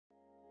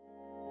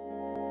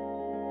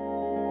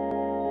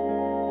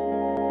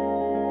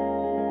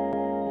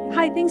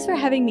Hi, thanks for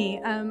having me.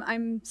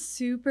 I'm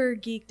super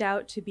geeked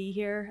out to be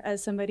here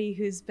as somebody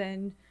who's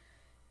been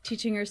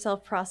teaching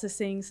herself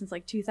processing since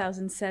like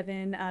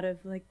 2007 out of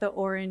like the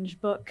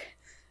Orange book,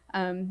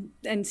 and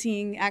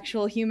seeing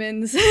actual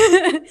humans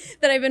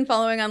that I've been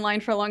following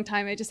online for a long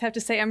time. I just have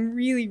to say I'm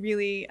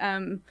really,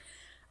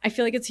 I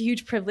feel like it's a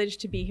huge privilege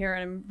to be here,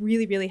 and I'm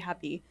really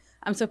happy.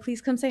 So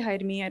please come say hi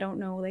to me. I don't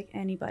know like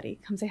anybody.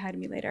 Come say hi to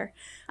me later.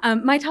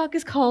 My talk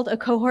is called A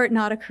Cohort,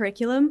 Not a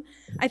Curriculum.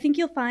 I think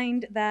you'll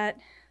find that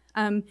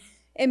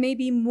it may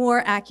be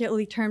more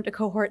accurately termed a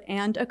cohort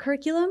and a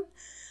curriculum.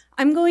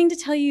 I'm going to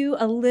tell you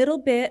a little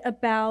bit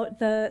about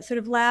the sort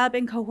of lab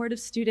and cohort of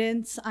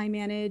students I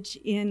manage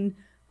in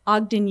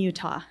Ogden,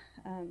 Utah.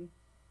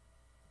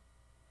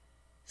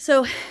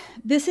 So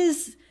this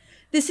is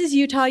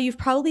Utah. You've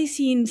probably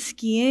seen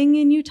skiing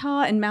in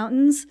Utah and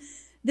mountains.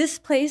 This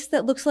place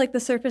that looks like the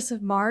surface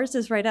of Mars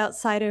is right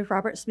outside of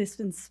Robert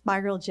Smithson's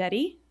Spiral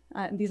Jetty.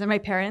 These are my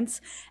parents.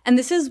 And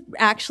this is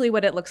actually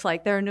what it looks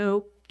like. There are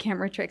no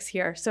camera tricks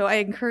here. So I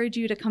encourage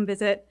you to come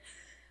visit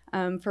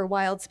for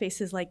wild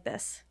spaces like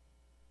this.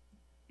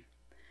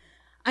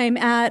 I'm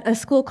at a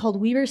school called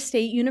Weber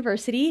State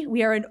University.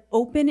 We are an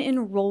open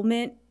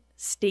enrollment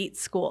state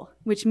school,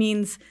 which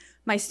means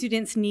my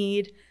students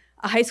need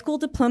a high school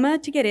diploma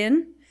to get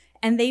in,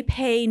 and they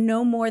pay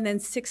no more than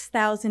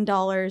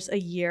 $6,000 a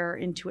year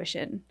in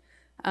tuition,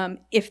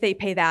 if they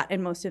pay that,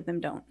 and most of them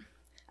don't.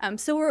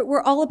 So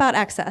we're all about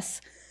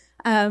access.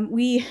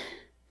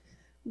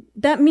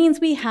 That means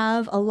we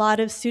have a lot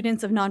of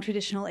students of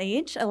non-traditional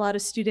age, a lot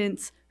of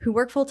students who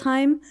work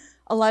full-time,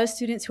 a lot of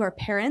students who are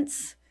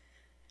parents.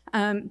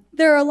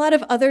 There are a lot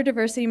of other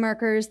diversity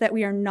markers that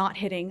we are not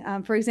hitting.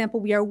 For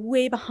example, we are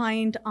way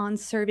behind on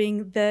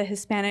serving the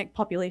Hispanic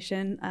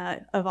population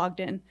of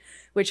Ogden,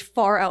 which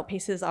far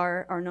outpaces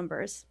our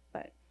numbers.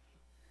 But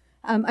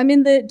I'm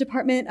in the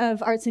Department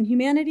of Arts and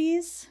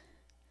Humanities,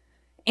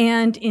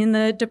 and in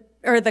the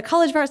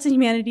College of Arts and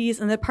Humanities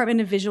and the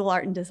Department of Visual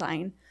Art and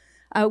Design.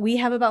 We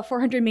have about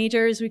 400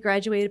 majors. We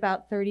graduate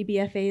about 30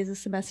 BFAs a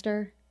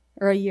semester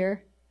or a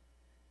year.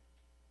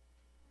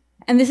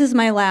 And this is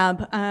my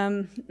lab,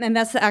 and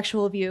that's the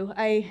actual view.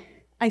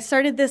 I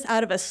started this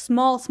out of a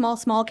small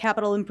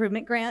capital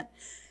improvement grant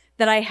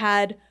that I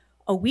had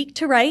a week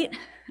to write,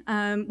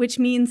 which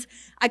means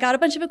I got a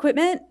bunch of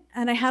equipment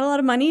and I had a lot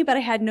of money, but I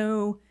had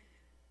no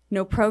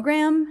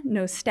program,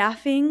 no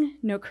staffing,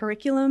 no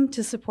curriculum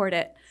to support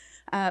it.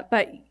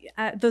 But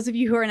those of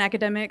you who are in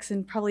academics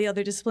and probably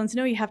other disciplines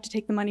know you have to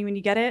take the money when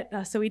you get it,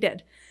 so we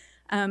did.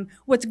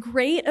 What's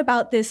great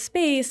about this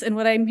space and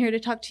what I'm here to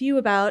talk to you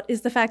about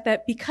is the fact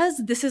that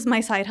because this is my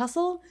side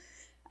hustle,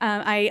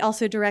 I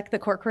also direct the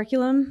core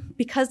curriculum.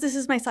 Because this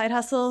is my side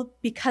hustle,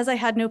 because I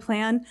had no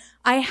plan,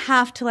 I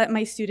have to let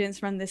my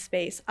students run this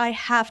space. I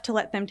have to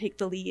let them take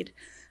the lead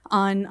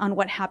on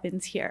what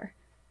happens here.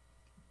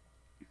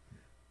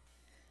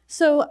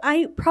 So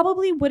I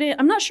probably wouldn't,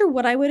 I'm not sure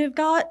what I would have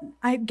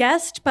I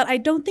guessed, but I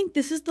don't think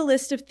this is the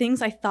list of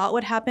things I thought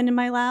would happen in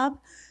my lab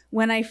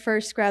when I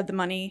first grabbed the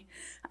money.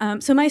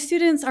 So my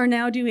students are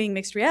now doing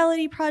mixed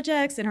reality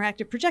projects,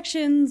 interactive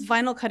projections,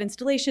 vinyl cut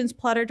installations,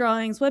 plotter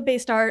drawings,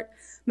 web-based art,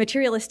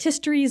 materialist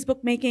histories,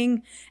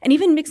 bookmaking, and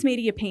even mixed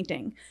media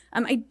painting.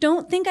 I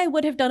don't think I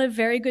would have done a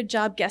very good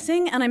job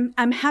guessing, and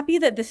I'm happy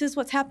that this is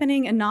what's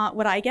happening and not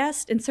what I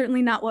guessed, and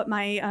certainly not what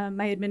my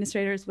my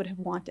administrators would have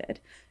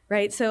wanted,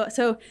 right? So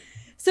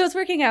it's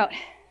working out.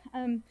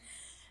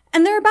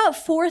 And there are about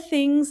 4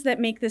 things that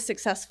make this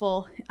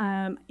successful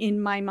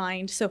in my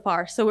mind so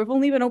far. So we've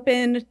only been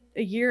open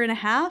a year and a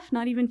half,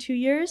 not even 2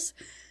 years.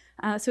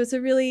 So it's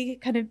a really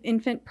kind of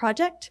infant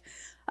project.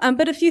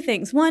 But a few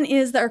things. One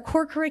is that our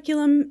core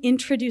curriculum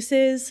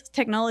introduces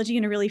technology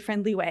in a really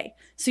friendly way.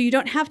 So you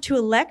don't have to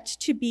elect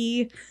to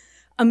be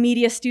a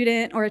media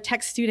student or a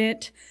tech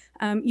student.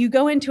 You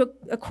go into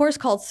a course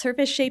called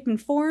Surface, Shape,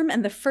 and Form,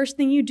 and the first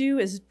thing you do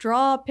is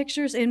draw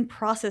pictures in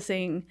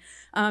processing.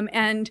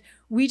 And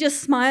we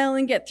just smile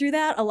and get through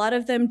that. A lot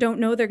of them don't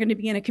know they're going to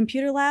be in a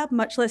computer lab,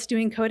 much less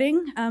doing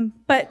coding.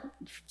 But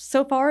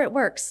so far it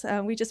works.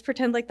 We just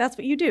pretend like that's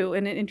what you do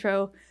in an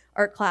intro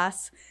art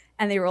class,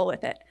 and they roll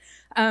with it.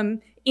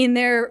 In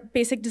their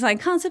basic design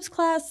concepts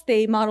class,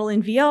 they model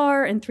in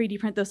VR and 3D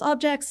print those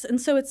objects. And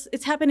so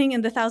it's happening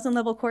in the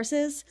 1,000-level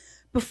courses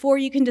before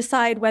you can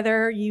decide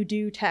whether you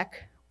do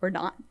tech or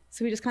not.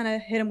 So we just kind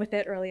of hit them with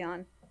it early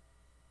on.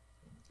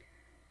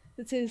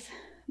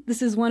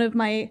 This is one of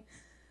my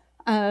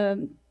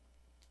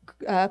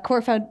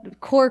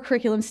core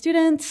curriculum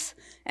students,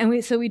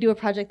 and so we do a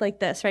project like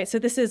this, right? So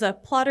this is a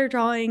plotter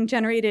drawing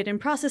generated in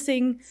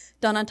processing,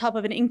 done on top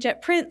of an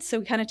inkjet print, so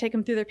we kind of take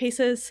them through their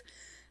paces,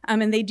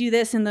 and they do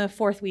this in the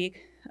 4th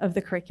week of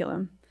the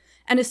curriculum.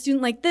 And a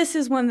student like this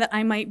is one that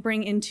I might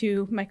bring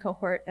into my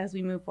cohort as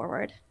we move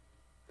forward.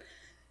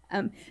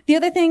 The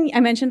other thing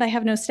I mentioned, I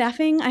have no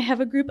staffing. I have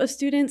a group of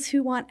students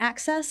who want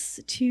access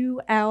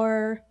to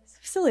our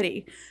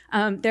facility.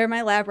 They're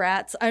my lab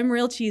rats. I'm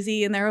real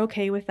cheesy and they're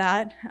okay with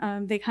that.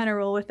 They kind of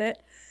roll with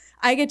it.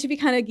 I get to be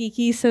kind of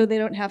geeky, so they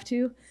don't have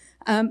to.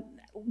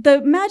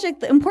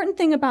 the important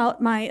thing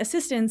about my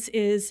assistants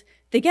is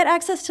they get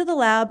access to the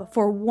lab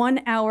for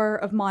 1 hour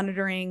of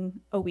monitoring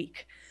a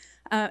week.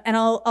 And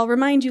I'll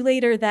remind you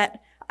later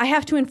that I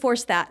have to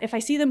enforce that. If I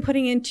see them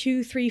putting in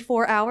 2, 3,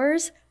 4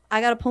 hours,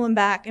 I gotta pull them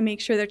back and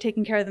make sure they're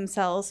taking care of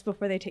themselves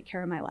before they take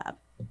care of my lab.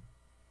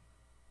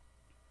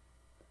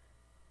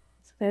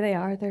 So there they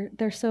are,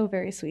 they're so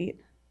very sweet.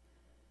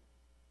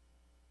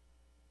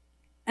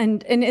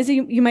 And as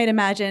you might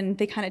imagine,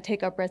 they kind of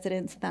take up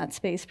residence in that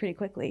space pretty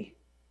quickly.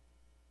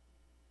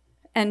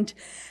 And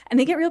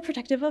they get real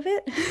protective of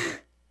it.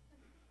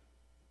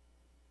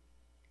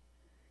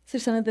 So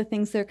some of the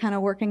things they're kind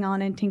of working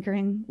on and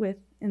tinkering with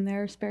in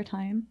their spare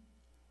time.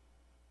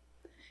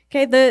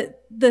 Okay,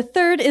 the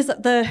third is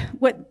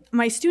what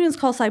my students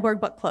call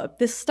Cyborg Book Club.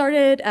 This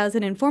started as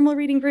an informal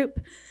reading group.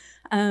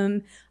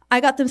 I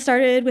got them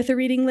started with a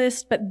reading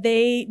list, but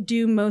they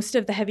do most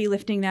of the heavy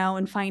lifting now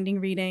in finding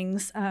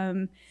readings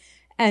and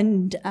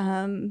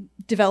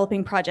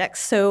developing projects.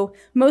 So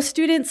most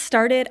students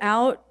started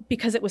out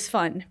because it was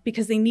fun,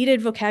 because they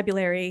needed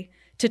vocabulary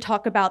to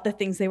talk about the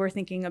things they were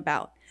thinking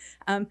about.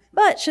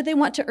 But should they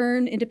want to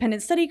earn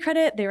independent study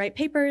credit, they write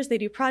papers, they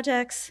do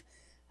projects.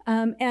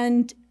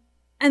 And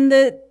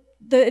the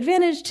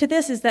advantage to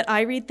this is that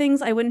I read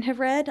things I wouldn't have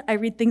read. I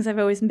read things I've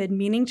always been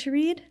meaning to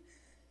read.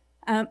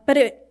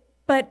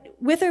 But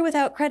with or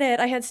without credit,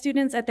 I had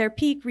students at their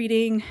peak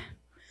reading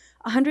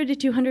 100 to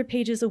 200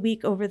 pages a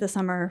week over the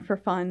summer for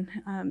fun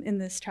in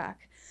this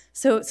track.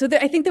 So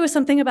I think there was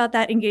something about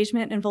that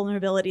engagement and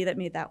vulnerability that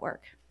made that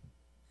work.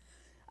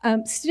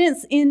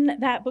 Students in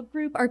that book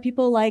group are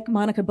people like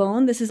Monica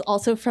Bone. This is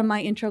also from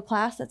my intro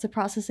class. That's a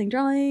processing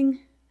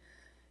drawing.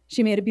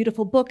 She made a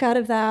beautiful book out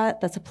of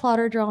that. That's a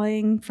plotter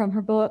drawing from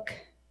her book.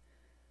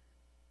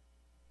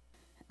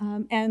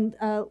 And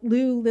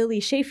Lou Lily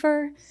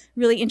Schaefer,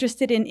 really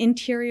interested in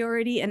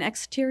interiority and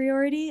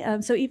exteriority.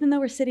 So even though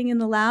we're sitting in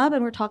the lab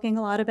and we're talking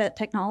a lot about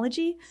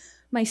technology,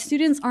 my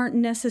students aren't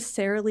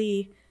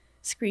necessarily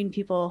screen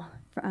people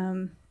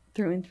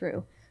through and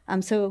through.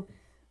 So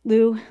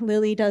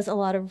Lily does a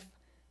lot of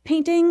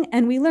painting,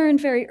 and we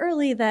learned very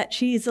early that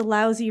she's a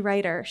lousy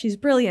writer. She's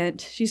brilliant,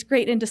 she's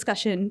great in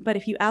discussion, but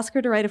if you ask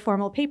her to write a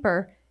formal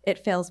paper,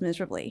 it fails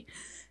miserably.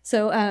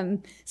 So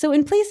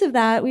in place of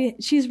that,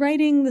 she's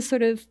writing the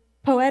sort of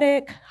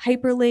poetic,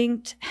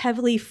 hyperlinked,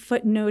 heavily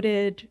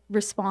footnoted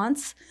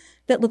response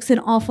that looks an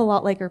awful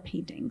lot like her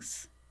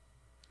paintings.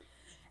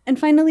 And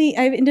finally,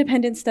 I have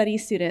independent study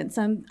students.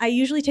 I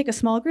usually take a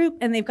small group,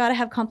 and they've got to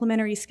have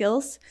complementary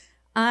skills.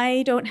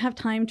 I don't have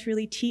time to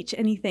really teach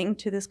anything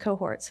to this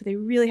cohort, so they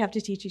really have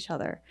to teach each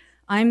other.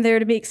 I'm there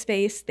to make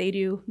space. They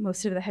do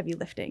most of the heavy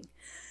lifting.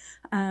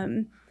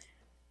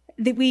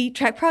 We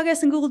track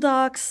progress in Google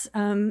Docs,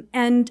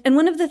 and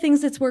one of the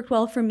things that's worked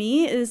well for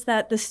me is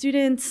that the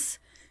students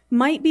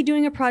might be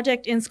doing a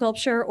project in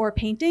sculpture or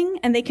painting,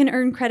 and they can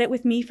earn credit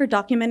with me for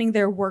documenting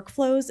their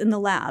workflows in the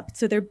lab.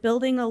 So they're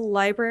building a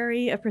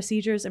library of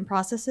procedures and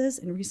processes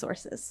and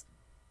resources.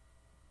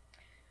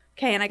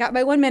 Okay, and I got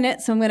my 1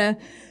 minute, so I'm gonna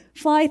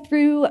fly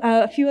through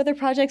a few other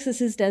projects.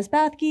 This is Des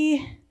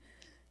Bathke,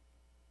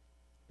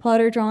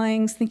 plotter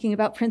drawings, thinking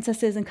about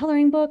princesses and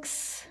coloring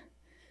books.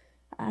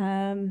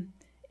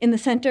 In the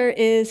center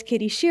is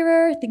Katie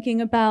Shearer,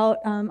 thinking about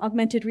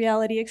augmented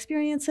reality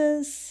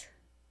experiences.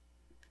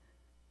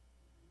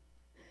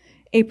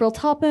 April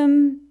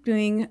Topham,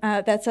 doing,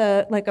 that's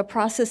like a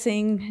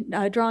processing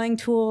drawing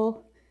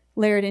tool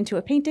layered into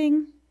a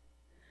painting.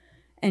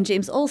 And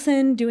James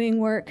Olson doing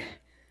work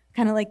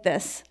kind of like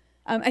this.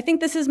 I think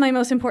this is my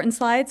most important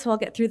slide, so I'll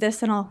get through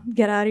this and I'll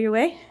get out of your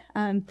way.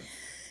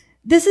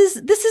 This is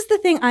the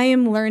thing I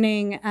am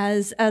learning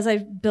as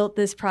I've built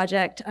this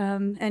project.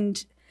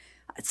 And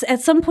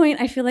at some point,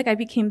 I feel like I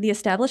became the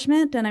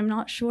establishment, and I'm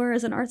not sure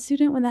as an art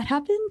student when that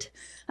happened.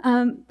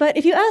 But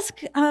if you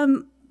ask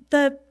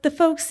the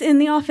folks in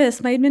the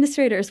office, my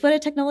administrators, what a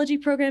technology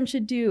program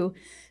should do,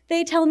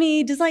 they tell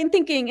me design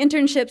thinking,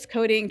 internships,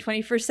 coding,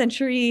 21st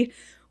century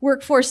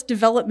workforce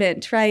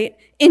development, right?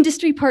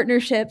 Industry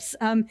partnerships,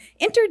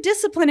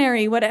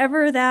 interdisciplinary,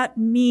 whatever that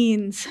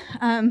means.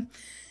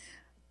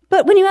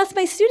 But when you ask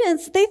my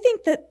students, they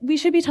think that we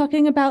should be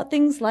talking about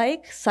things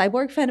like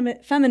cyborg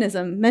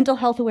feminism, mental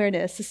health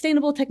awareness,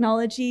 sustainable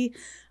technology.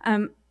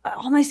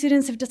 All my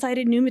students have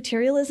decided new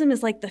materialism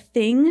is like the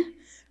thing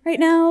right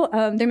now.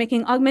 They're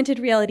making augmented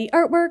reality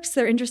artworks.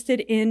 They're interested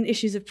in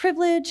issues of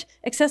privilege,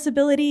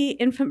 accessibility,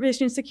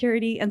 information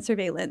security, and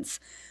surveillance.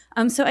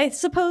 So I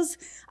suppose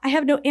I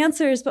have no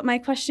answers, but my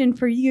question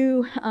for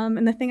you,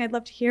 and the thing I'd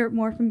love to hear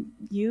more from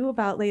you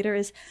about later,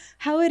 is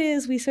how it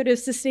is we sort of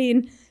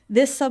sustain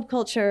this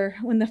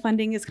subculture when the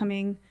funding is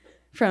coming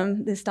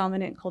from this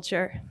dominant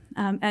culture.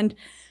 And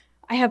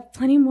I have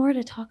plenty more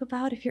to talk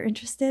about if you're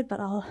interested,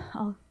 but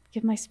I'll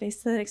give my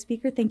space to the next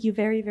speaker. Thank you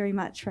very, very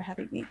much for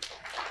having me.